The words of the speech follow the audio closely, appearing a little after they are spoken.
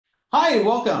Hi,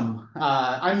 welcome.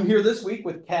 I'm here this week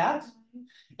with Kat,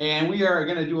 and we are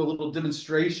going to do a little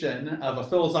demonstration of a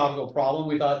philosophical problem.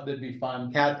 We thought it'd be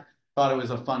fun. Kat thought it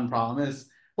was a fun problem. It's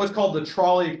what's called the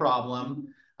trolley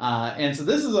problem. And so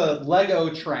this is a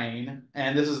Lego train,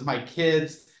 and this is my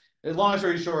kids. Long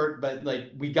story short, but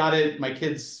like we got it. My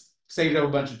kids saved up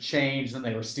a bunch of change, and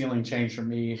they were stealing change from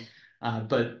me.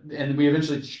 And we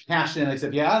eventually cashed in. They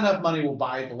said, "Yeah, enough money, we'll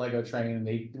buy the Lego train." And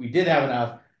we did have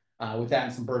enough with that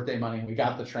and some birthday money, and we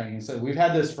got the train. So we've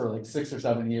had this for like 6 or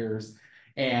 7 years.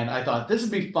 And I thought this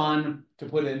would be fun to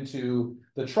put into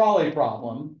the trolley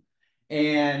problem.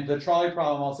 And the trolley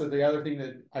problem, also, the other thing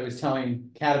that I was telling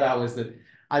Kat about was that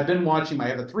I've been watching, I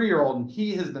have a 3-year-old, and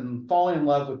he has been falling in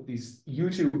love with these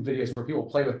YouTube videos where people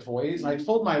play with toys. And I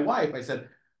told my wife, I said,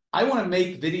 I want to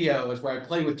make videos where I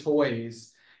play with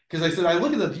toys. Because I said, I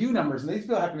look at the view numbers and they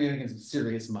still have to be making some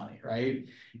serious money, right?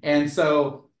 And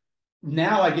so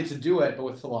now I get to do it, but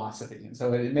with philosophy. And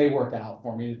so it may work out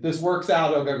for me. If this works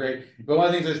out, it'll go great. But one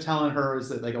of the things I was telling her is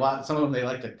that like some of them, they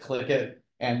like to click it,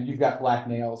 and you've got black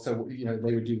nails. So,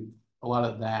 they would do a lot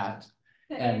of that.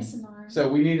 And so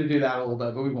we need to do that a little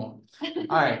bit, but we won't.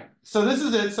 All right. So this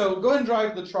is it. So go ahead and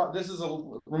drive the truck. This is a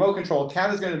remote control.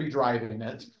 Kat is going to be driving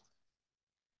it.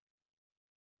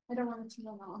 I don't want it to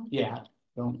go wrong. Yeah.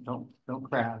 Don't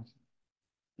crash.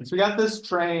 And so we got this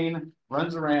train,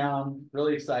 runs around,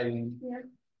 really exciting. Yeah.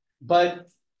 But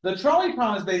the trolley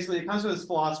problem is basically, it comes from this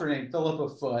philosopher named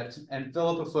Philippa Foot. And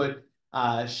Philippa Foot,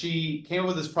 she came up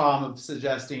with this problem of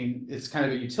suggesting it's kind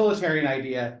of a utilitarian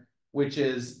idea, which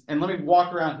is, and let me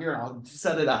walk around here and I'll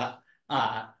set it up.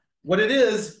 What it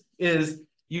is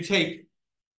you take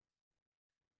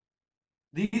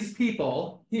these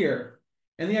people here,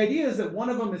 and the idea is that one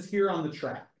of them is here on the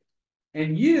track,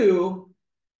 and you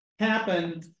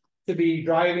happen to be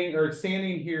driving or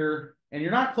standing here, and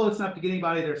you're not close enough to get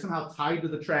anybody. They're somehow tied to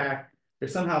the track. They're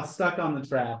somehow stuck on the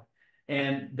track,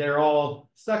 and they're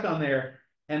all stuck on there.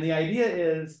 And the idea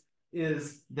is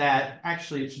that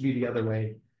actually it should be the other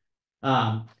way.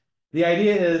 The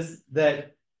idea is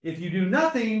that if you do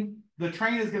nothing, the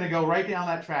train is going to go right down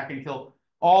that track and kill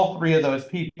all 3 of those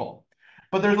people.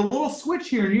 But there's a little switch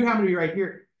here, and you happen to be right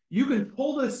here. You can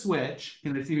pull this switch.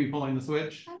 Can they see me pulling the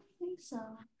switch? I think so.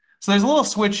 So there's a little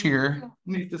switch here.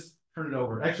 Let me just turn it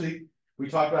over. Actually, we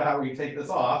talked about how we take this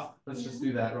off. Let's just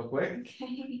do that real quick.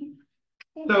 Okay.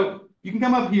 So you can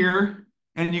come up here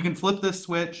and you can flip this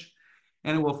switch,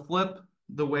 and it will flip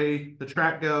the way the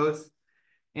track goes.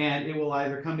 And it will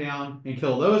either come down and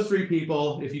kill those 3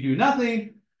 people if you do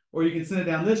nothing, or you can send it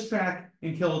down this track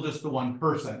and kill just the one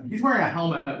person. He's wearing a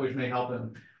helmet, which may help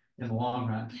him in the long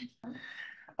run.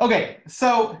 Okay,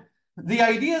 so the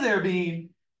idea there being,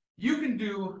 you can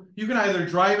either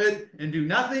drive it and do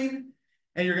nothing,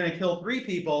 and you're going to kill 3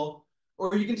 people,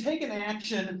 or you can take an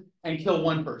action and kill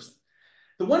 1 person.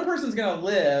 The 1 person's going to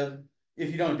live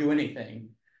if you don't do anything,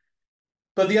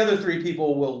 but the other 3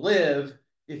 people will live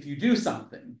if you do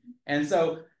something. And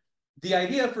so the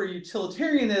idea for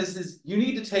utilitarian is you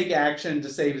need to take action to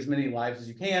save as many lives as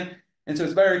you can. And so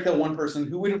it's better to kill 1 person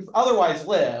who would have otherwise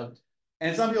lived.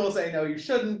 And some people say, no, you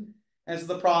shouldn't. And so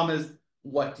the problem is,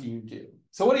 what do you do?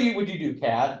 So what would you do,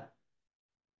 Kat?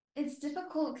 It's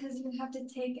difficult because you have to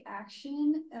take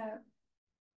action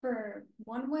for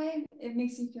one way. It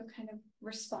makes you feel kind of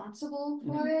responsible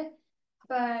for it.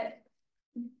 But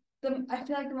I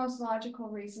feel like the most logical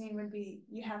reasoning would be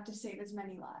you have to save as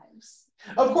many lives.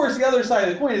 Of course, the other side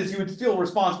of the coin is you would feel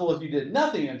responsible if you did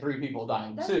nothing and 3 people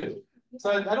dying too.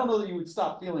 So I don't know that you would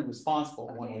stop feeling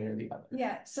responsible one way or the other.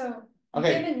 Yeah, so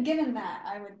okay. Given that,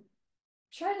 I would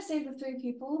try to save the 3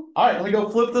 people. All right, let me go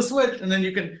flip the switch, and then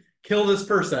you can kill this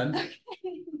person.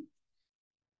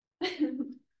 Okay.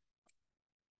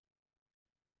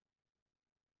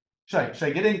 Should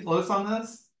I get in close on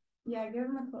this? Yeah, give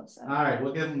him a close-up. All right,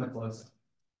 we'll give him a close-up.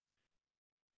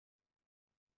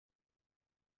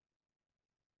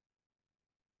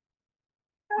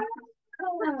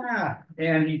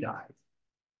 And he dies.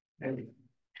 There we go.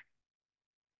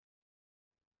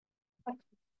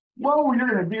 Whoa, you're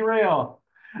gonna derail.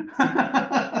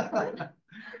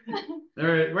 We're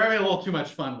having a little too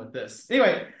much fun with this.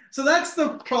 Anyway, so that's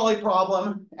the trolley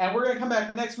problem, and we're gonna come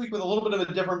back next week with a little bit of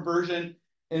a different version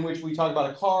in which we talk about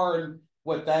a car and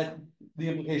what the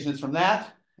implication is from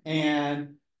that.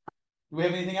 And do we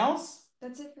have anything else?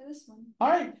 That's it for this one. All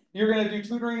right, you're gonna do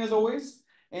tutoring as always,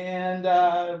 and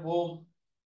we'll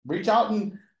reach out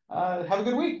and have a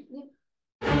good week. Yep.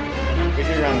 Get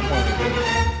here around the corner.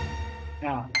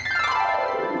 Now.